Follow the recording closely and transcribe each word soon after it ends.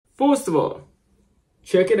most of all,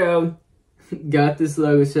 check it out. Got this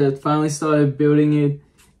Lego set, finally started building it.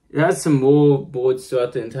 It has some more boards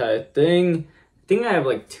throughout the entire thing. I think I have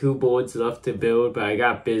like 2 boards left to build, but I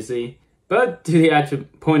got busy. But to the actual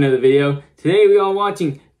point of the video, today we are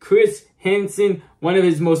watching Chris Hansen, one of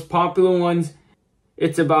his most popular ones.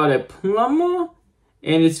 It's about a plumber,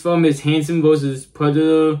 and it's from his Hansen vs.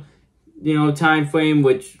 Predator, time frame,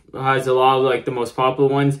 which has a lot of like the most popular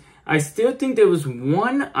ones. I still think there was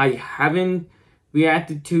one I haven't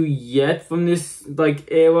reacted to yet from this like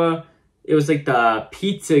era. It was like the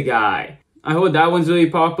pizza guy. I heard that one's really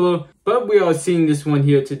popular, but we are seeing this one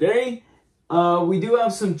here today. We do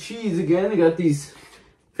have some cheese again. I got these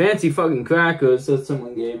fancy fucking crackers that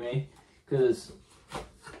someone gave me, because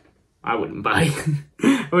I wouldn't buy them.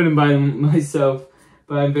 I wouldn't buy them myself,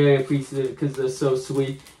 but I'm very appreciative because they're so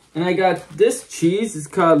sweet. And I got this cheese. It's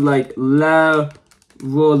called like La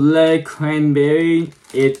Rolle Cranberry.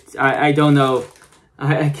 I don't know.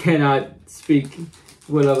 I cannot speak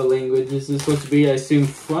whatever language this is supposed to be. I assume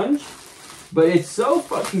French. But it's so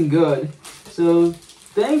fucking good. So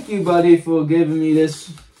thank you, buddy, for giving me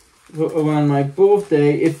this around my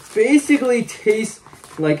birthday. It basically tastes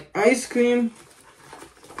like ice cream.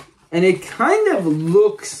 And it kind of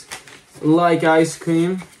looks like ice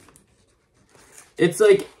cream. It's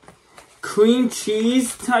like cream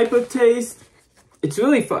cheese type of taste. It's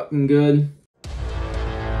really fucking good.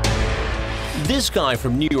 This guy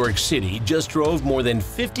from New York City just drove more than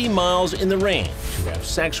 50 miles in the rain to have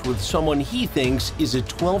sex with someone he thinks is a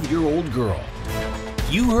 12-year-old girl.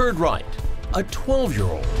 You heard right, a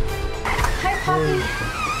 12-year-old. Hi, Poppy.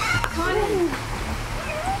 Come on in.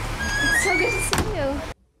 It's so good to see you.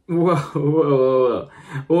 Whoa.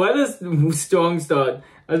 What a strong start.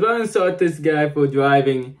 I was about to start this guy for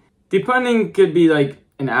driving. Depending, could be like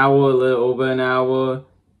an hour, a little over an hour.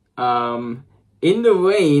 In the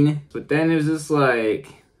rain, but then it was just like,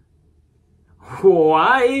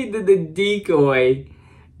 why did the decoy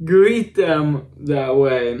greet them that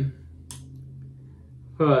way?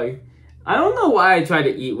 Fuck. I don't know why I try to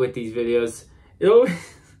eat with these videos. It always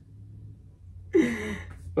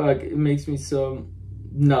fuck, it makes me so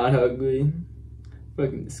not hungry.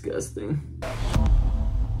 Fucking disgusting.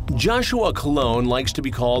 Joshua Cologne likes to be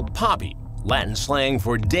called Poppy, Latin slang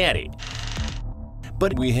for daddy.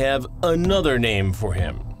 But we have another name for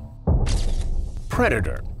him.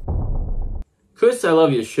 Predator. Chris, I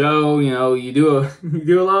love your show. You do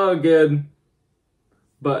a lot of good.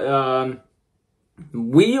 But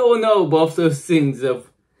we all know both those things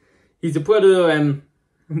of he's a predator and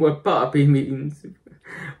what Poppy means.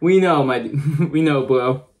 We know, we know,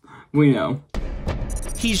 bro. We know.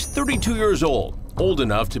 He's 32 years old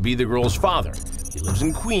enough to be the girl's father. He lives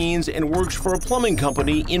in Queens and works for a plumbing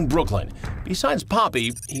company in Brooklyn. Besides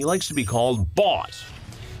Poppy, he likes to be called Boss.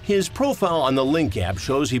 His profile on the Link app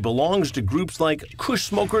shows he belongs to groups like Kush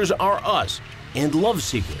Smokers Are Us and Love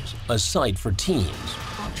Seekers, a site for teens.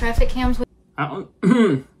 Traffic cams. Fuck.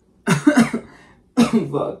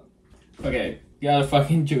 Okay, got a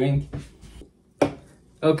fucking drink.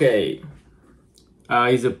 Okay.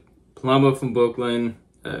 He's a plumber from Brooklyn.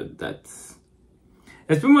 That's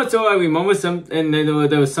pretty much all I remember. And then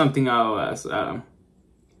there was something else.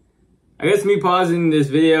 I guess me pausing this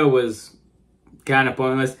video was kind of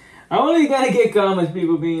pointless. I only gotta get comments,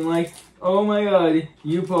 people being like, oh my god,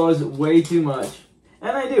 you pause way too much.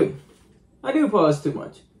 And I do. I do pause too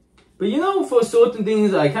much. But for certain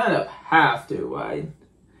things, I kind of have to, right?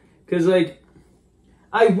 Because, like,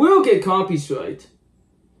 I will get copyright.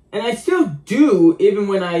 And I still do, even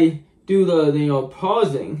when I do the,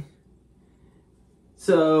 pausing.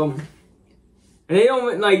 So, they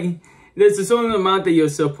don't, like, there's a certain amount that you're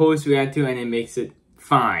supposed to react to, and it makes it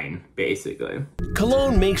fine, basically.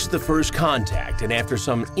 Cologne makes the first contact, and after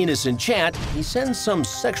some innocent chat, he sends some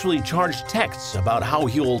sexually charged texts about how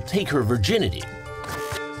he'll take her virginity.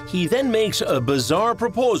 He then makes a bizarre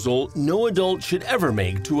proposal no adult should ever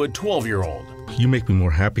make to a 12-year-old. You make me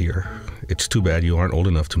more happier. It's too bad you aren't old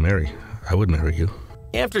enough to marry. I would marry you.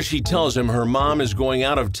 After she tells him her mom is going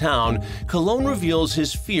out of town, Cologne reveals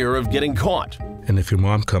his fear of getting caught. And if your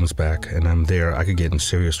mom comes back and I'm there, I could get in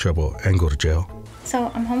serious trouble and go to jail.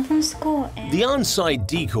 So I'm home from school and... The on-site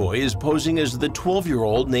decoy is posing as the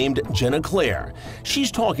 12-year-old named Jenna Claire.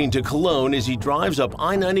 She's talking to Cologne as he drives up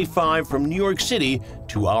I-95 from New York City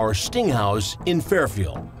to our Sting House in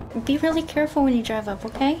Fairfield. Be really careful when you drive up,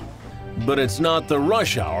 okay? But it's not the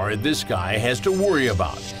rush hour this guy has to worry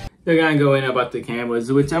about. They're gonna go in about the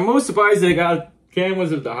cameras, which I'm most surprised they got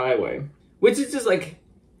cameras of the highway. Which is just like,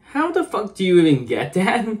 how the fuck do you even get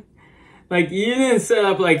that? Like, you didn't set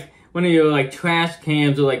up like one of your like trash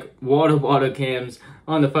cams or like water cams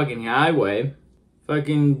on the fucking highway.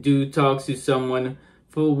 Fucking dude talks to someone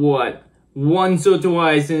for what? Once or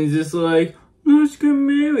twice, and he's just like, let's get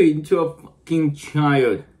married to a fucking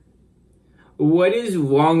child. What is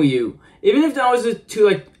wrong with you? Even if that was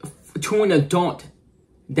to an adult,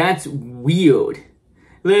 that's weird.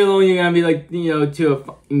 Let alone you're gonna be like, you know, to a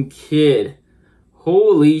fucking kid.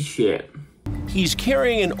 Holy shit. He's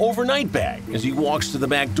carrying an overnight bag as he walks to the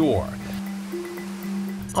back door.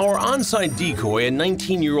 Our on-site decoy, a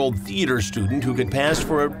 19-year-old theater student who could pass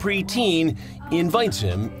for a preteen, invites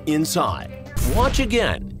him inside. Watch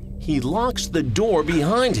again. He locks the door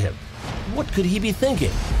behind him. What could he be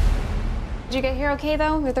thinking? Did you get here okay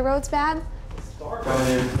though? Are the roads bad? It's dark out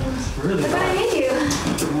here. It's really Look dark. what I made you.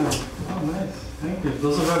 Yeah. Oh, nice. Thank you.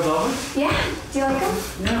 Those are red velvet? Yeah. Do you like them?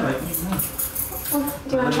 Yeah, I think yeah. Well,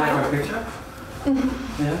 do you want to try my them? picture?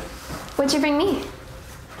 Yeah. What'd you bring me?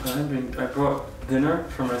 I brought dinner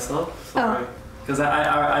for myself. Oh. Because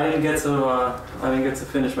I didn't get to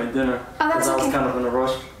finish my dinner. Oh, that's Because I was okay. kind of in a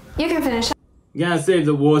rush. You can finish. You gotta save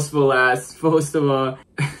the worst for last. First of all,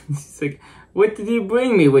 it's like, what did you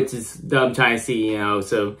bring me? Which is I'm trying to see, you know,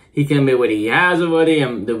 so he can admit what he has already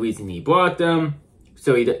and the reason he brought them,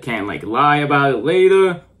 so he can't like lie about it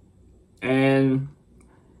later. And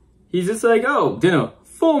he's just like, oh, dinner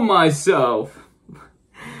for myself,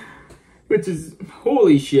 which is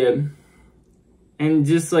holy shit. And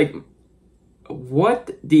just like,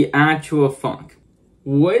 what the actual fuck?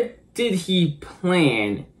 What did he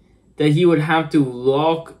plan that he would have to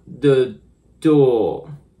lock the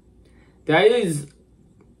door? That's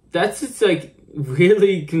just like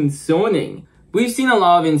really concerning. We've seen a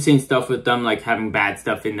lot of insane stuff with them, like having bad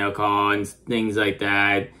stuff in their car and things like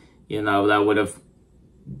that. You know, that would have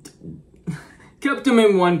kept them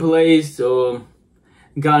in one place or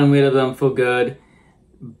gotten rid of them for good.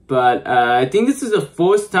 But I think this is the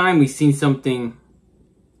first time we've seen something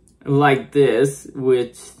like this,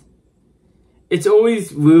 which it's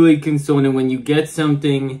always really concerning when you get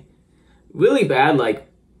something really bad like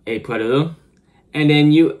a predator, and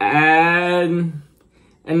then you add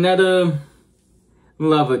another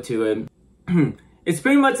level to it. It's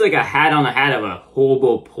pretty much like a hat on the hat of a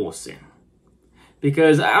horrible person.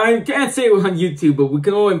 Because I can't say it on YouTube, but we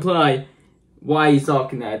can all imply why he's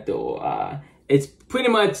locking that door. It's pretty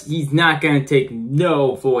much he's not gonna take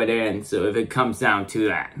no for an answer if it comes down to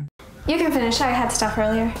that. You can finish. I had stuff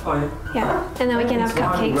earlier. Oh, yeah? Yeah. And then we can have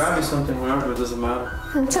cupcakes. Grab me something whenever, it doesn't matter.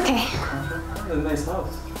 It's okay. It's a nice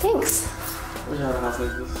house. Thanks. I wish I had a house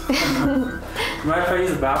like this. Mind if I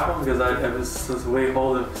use the bathroom? Because I was way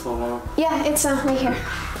holding for so long. Yeah, it's right here.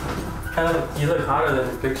 Kind of, you look hotter than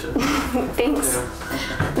the picture. Thanks.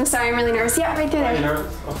 Yeah. I'm sorry, I'm really nervous. Yeah, right through Are you there.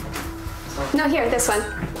 nervous? Oh. No, here, this one.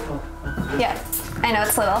 Oh. Yeah. I know,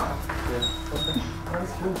 it's little. Yeah. Okay.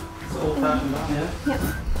 That's cool. It's old-fashioned, yeah?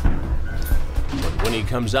 Yeah. But when he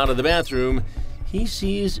comes out of the bathroom, he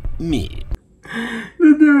sees me.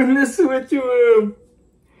 They're doing the switcheroo.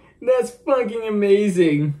 That's fucking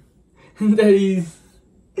amazing. That he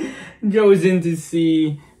goes in to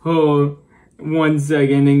see her 1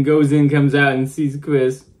 second and goes in, comes out and sees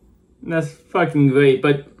Chris. That's fucking great.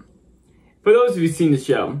 But for those who've seen the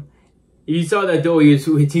show, you saw that door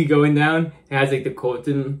you're going down. It has like the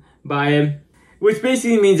curtain by it, which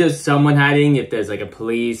basically means there's someone hiding. If there's like a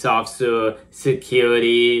police officer,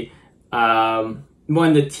 security, one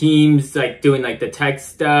of the teams like doing like the tech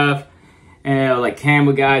stuff, and like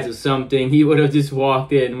camera guys or something, he would have just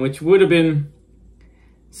walked in, which would have been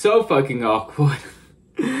so fucking awkward.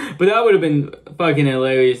 But that would have been fucking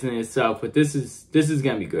hilarious in itself. But this is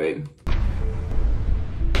gonna be great.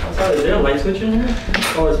 Is there a light switch in here?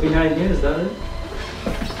 Oh, it's behind here, is that it?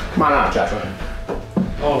 Come on out, Joshua.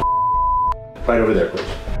 Oh. Right over there,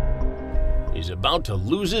 please. He's about to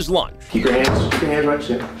lose his lunch. Keep your hands right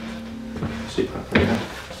there. Sit.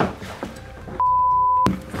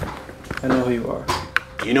 I know who you are.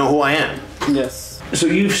 You know who I am? Yes. So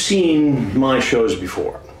you've seen my shows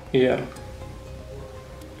before. Yeah.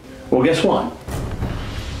 Well, guess what?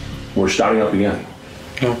 We're starting up again.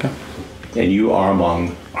 Okay. And you are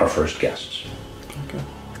among our first guests. Okay.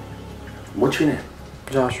 What's your name?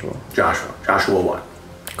 Joshua. Joshua. Joshua what?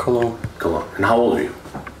 Cologne. Cologne. And how old are you?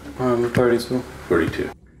 I'm 32.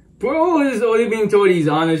 32. Bro is already being told he's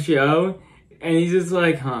on a show, and he's just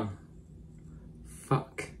like,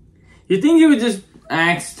 fuck. You think he would just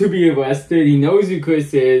ask to be arrested? He knows who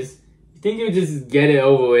Chris is. You think he would just get it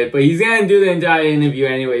over with, but he's gonna do the entire interview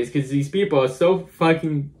anyways, because these people are so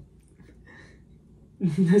fucking...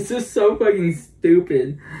 This is so fucking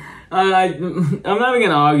stupid. I'm not even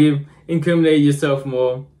gonna argue. Incriminate yourself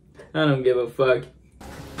more. I don't give a fuck.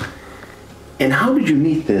 And how did you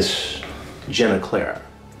meet this Jenna Claire?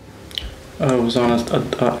 It was on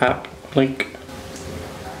a app link.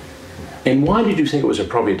 And why did you think it was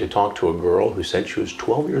appropriate to talk to a girl who said she was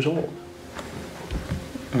 12 years old?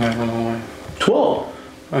 I don't know why. 12?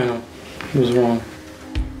 I know. It was wrong.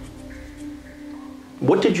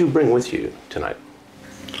 What did you bring with you tonight?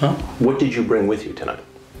 Huh? What did you bring with you tonight?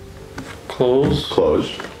 Clothes. Clothes.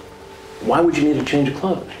 Why would you need a change of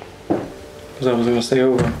clothes? Because I was going to stay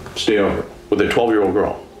over. Stay over with a 12-year-old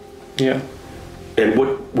girl? Yeah. And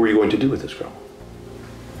what were you going to do with this girl?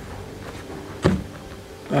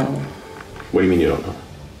 I don't know. What do you mean you don't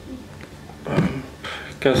know?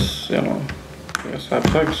 Guess, you know, have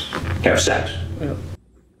sex. Have sex? Yeah.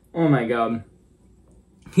 Oh my god.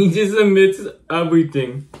 He just admits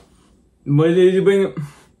everything. What did you bring?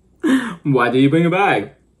 Why did you bring a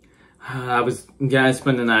bag? I was gonna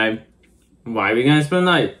spend the night. Why are we gonna spend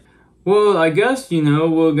the night? Well, I guess, you know,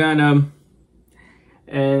 we're gonna...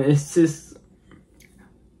 And it's just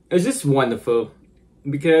wonderful.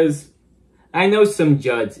 Because I know some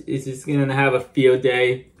judge is just gonna have a field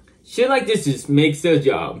day. Shit like this just makes their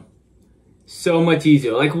job so much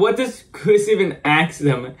easier. Like, what does Chris even ask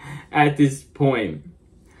them at this point?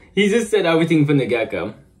 He just said everything from the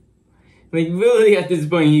get-go. Like, really, at this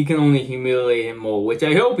point, he can only humiliate him more, which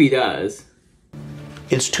I hope he does.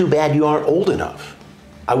 It's too bad you aren't old enough.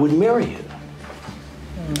 I would marry you.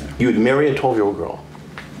 You would marry a 12-year-old girl.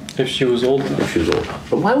 If she was old enough. If she was old enough.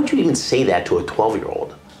 But why would you even say that to a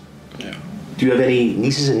 12-year-old? Yeah. Do you have any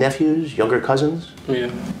nieces and nephews, younger cousins?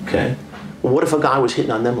 Yeah. Okay. Well, what if a guy was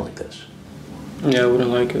hitting on them like this? Yeah, I wouldn't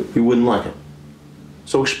like it. You wouldn't like it.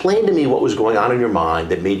 So explain to me what was going on in your mind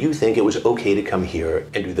that made you think it was okay to come here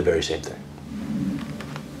and do the very same thing.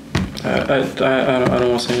 I don't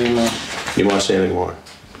want to say anymore. You want to say anything more?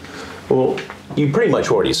 Well, you pretty much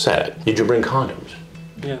already said it. Did you bring condoms?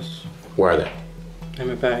 Yes. Where are they? In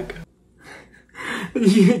my bag.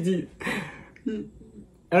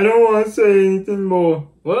 I don't want to say anything more.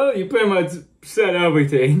 Well, you pretty much said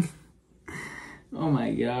everything. Oh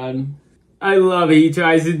my god. I love it. He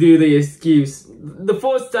tries to do the excuse. The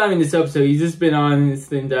first time in this episode, he's just been honest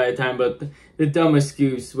the entire time, but the dumb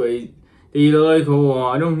excuse where they're like, oh,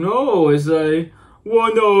 I don't know. It's like,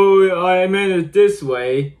 well, no, I meant it this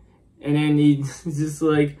way. And then he's just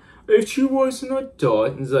like, if she was an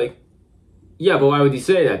adult. And it's like, yeah, but why would you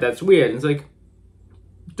say that? That's weird. And it's like,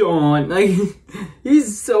 don't. Like,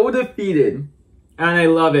 he's so defeated. And I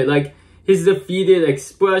love it. Like, his defeated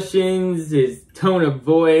expressions, his tone of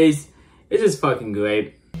voice. It's just fucking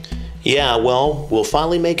great. Yeah, well, we'll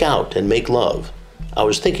finally make out and make love. I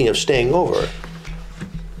was thinking of staying over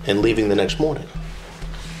and leaving the next morning.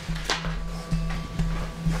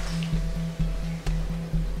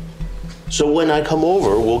 So when I come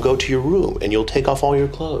over, we'll go to your room and you'll take off all your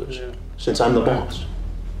clothes, Yeah. Since I'm the boss.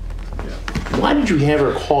 Yeah. Why did you have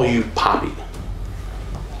her call you Poppy?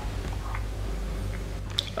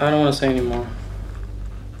 I don't want to say anymore.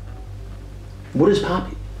 What is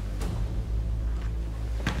Poppy?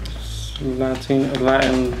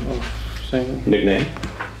 Latin of saying. Nickname?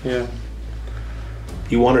 Yeah.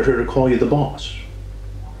 You wanted her to call you the boss.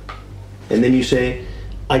 And then you say,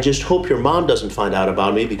 I just hope your mom doesn't find out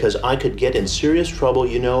about me because I could get in serious trouble,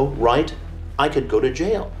 you know, right? I could go to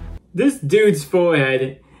jail. This dude's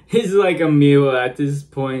forehead is like a mirror at this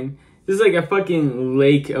point. It's like a fucking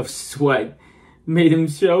lake of sweat. Made him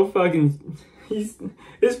so fucking... his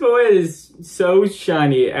forehead is so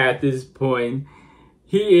shiny at this point.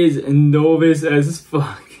 He is nervous as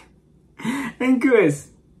fuck. And Chris,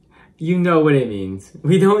 you know what it means.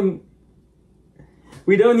 We don't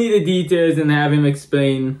need the details and have him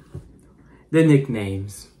explain the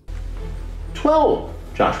nicknames. 12,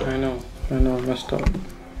 Joshua. I know, I messed up.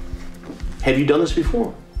 Have you done this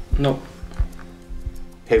before? No.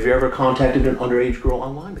 Have you ever contacted an underage girl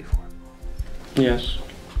online before? Yes.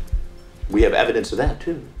 We have evidence of that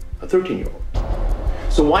too. A 13-year-old.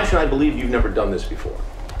 So why should I believe you've never done this before?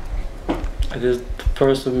 I just,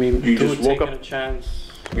 first of me, You just woke taking up- a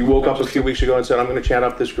chance. You woke up a few weeks ago and said, I'm going to chat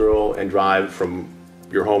up this girl and drive from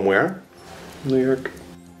your home where? New York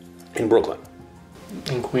In Brooklyn.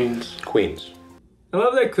 and Queens. Queens. I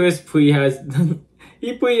love that Chris pre-has...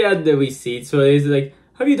 he pre-had the receipts, so he's like,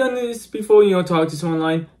 have you done this before, you know, talk to someone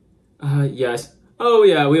online? Yes. Oh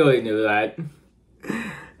yeah, we already knew that.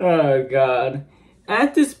 Oh god.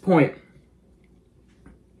 At this point,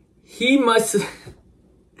 he must...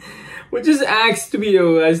 would just ask to be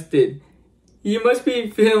arrested. You must be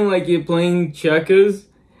feeling like you're playing checkers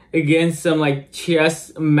against some like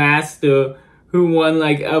chess master who won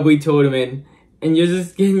like every tournament and you're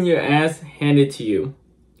just getting your ass handed to you.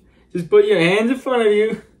 Just put your hands in front of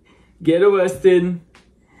you, get arrested,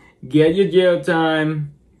 get your jail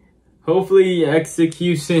time. Hopefully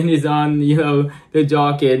execution is on, you know, the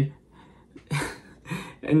docket.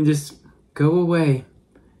 And just go away.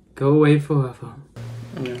 Go away forever.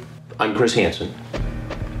 Yeah. I'm Chris Hansen,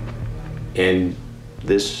 and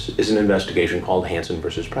this is an investigation called Hansen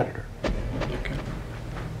versus Predator. Okay.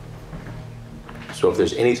 So if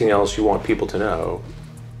there's anything else you want people to know,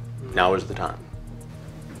 now is the time.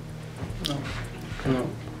 No.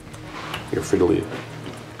 You're free to leave.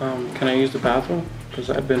 Can I use the bathroom? Because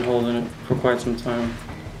I've been holding it for quite some time.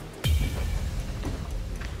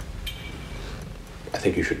 I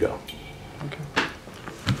think you should go. Okay.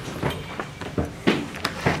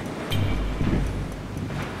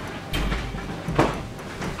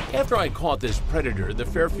 After I caught this predator, the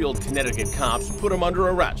Fairfield, Connecticut cops put him under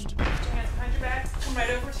arrest. Hands behind your back. Come right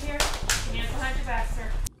over here. Hands behind your back, sir.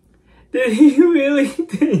 Did he really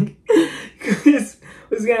think Chris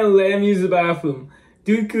was gonna let him use the bathroom?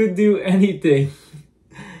 Dude could do anything.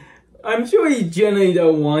 I'm sure he generally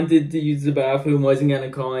though wanted to use the bathroom, wasn't gonna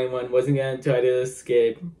call anyone, wasn't gonna try to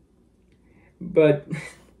escape. But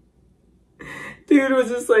dude was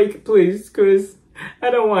just like, please, Chris, I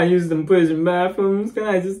don't want to use them prison bathrooms. Can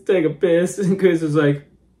I just take a piss? And Chris was like,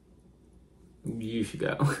 you should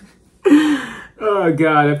go. Oh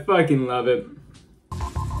God, I fucking love it.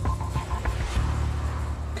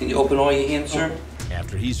 Can you open all your hands, sir?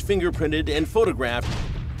 After he's fingerprinted and photographed,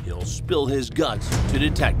 he'll spill his guts to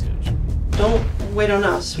detectives. Don't wait on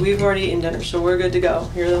us. We've already eaten dinner, so we're good to go.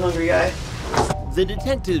 You're the hungry guy. The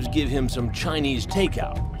detectives give him some Chinese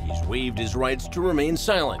takeout. He's waived his rights to remain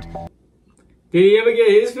silent. Did he ever get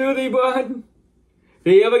his food he bought?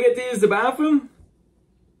 Did he ever get to use the bathroom?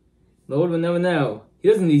 Lord will never know. He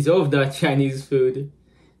doesn't deserve that Chinese food.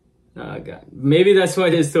 Oh God. Maybe that's why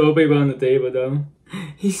there's toilet paper on the table though.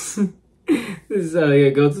 He's...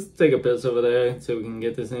 go just take a piss over there so we can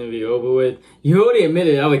get this interview over with. You already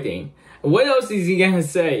admitted everything. What else is he gonna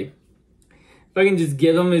say? If I can just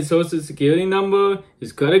give him his social security number,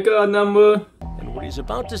 his credit card number. And what he's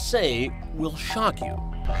about to say will shock you.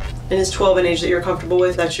 And is 12 an age that you're comfortable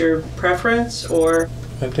with? That's your preference, or?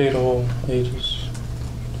 I date all ages.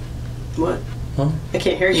 What? Huh? I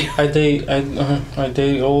can't hear you. I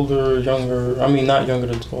date older, younger. I mean, not younger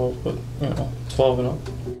than 12, but you know, 12 and up.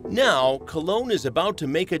 Now, Cologne is about to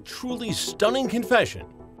make a truly stunning confession.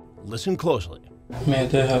 Listen closely. I mean, I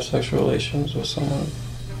did have sexual relations with someone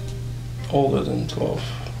older than 12.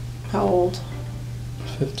 How old?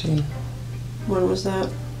 15. When was that?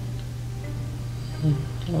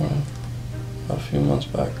 A few months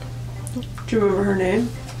back. Do you remember her name?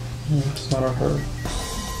 It's not a her.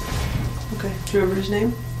 Okay. Do you remember his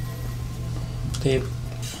name? Dave.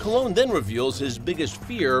 Cologne then reveals his biggest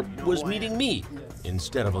fear was meeting me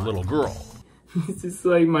instead of a little girl. It's just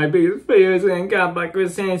like my biggest fears and got by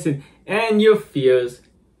Chris Hansen. And your fears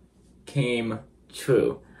came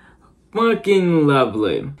true. Fucking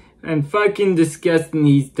lovely. And fucking disgusting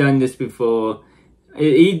he's done this before.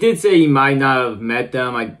 He did say he might not have met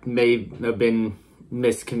them. I may have been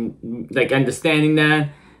understanding that.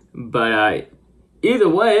 But either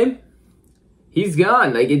way, he's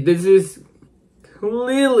gone. This is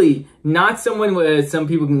clearly not someone where some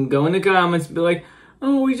people can go in the comments and be like,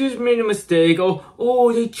 oh, we just made a mistake.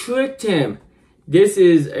 Oh, they tricked him. This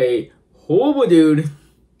is a horrible dude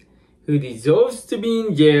who deserves to be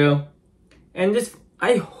in jail. And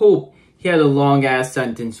I hope he had a long-ass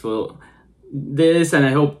sentence for this, and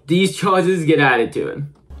I hope these charges get added to it.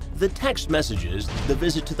 The text messages, the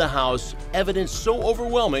visit to the house, evidence so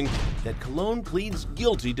overwhelming that Cologne pleads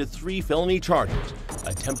guilty to 3 felony charges: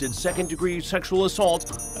 attempted second-degree sexual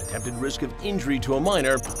assault, attempted risk of injury to a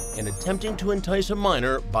minor, and attempting to entice a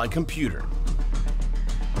minor by computer.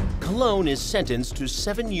 Cologne is sentenced to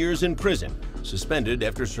 7 years in prison, suspended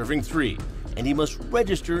after serving 3, and he must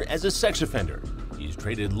register as a sex offender. He's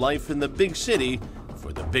traded life in the big city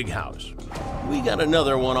for the big house. We got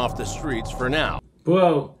another one off the streets for now.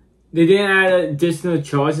 Bro, they didn't add additional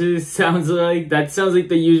charges. That sounds like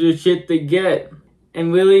the usual shit they get.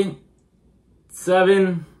 And really,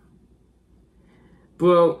 7?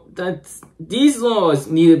 Bro, these laws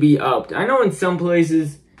need to be upped. I know in some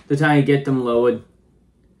places they're trying to get them lowered.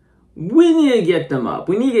 We need to get them up.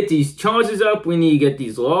 We need to get these charges up. We need to get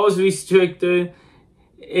these laws restricted.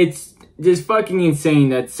 It's just fucking insane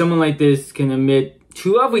that someone like this can admit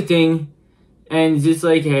to everything and just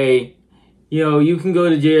like, hey, you can go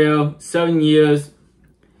to jail 7 years.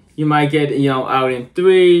 You might get, out in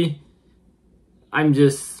 3.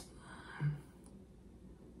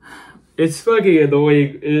 It's fucking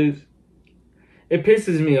annoying. It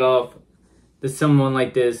pisses me off that someone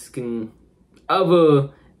like this can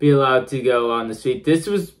ever be allowed to go on the street. This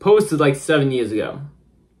was posted like 7 years ago.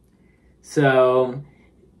 So,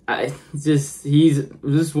 he's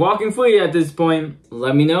just walking free at this point.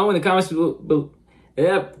 Let me know in the comments below.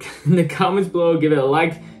 Yep, in the comments below. Give it a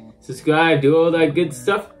like, subscribe, do all that good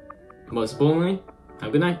stuff. Most importantly, have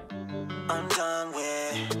a good night. I'm done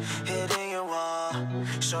with hitting your wall.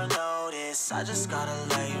 Short notice, I just gotta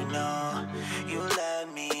let you know. You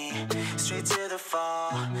led me straight to the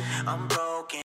fall. I'm broken.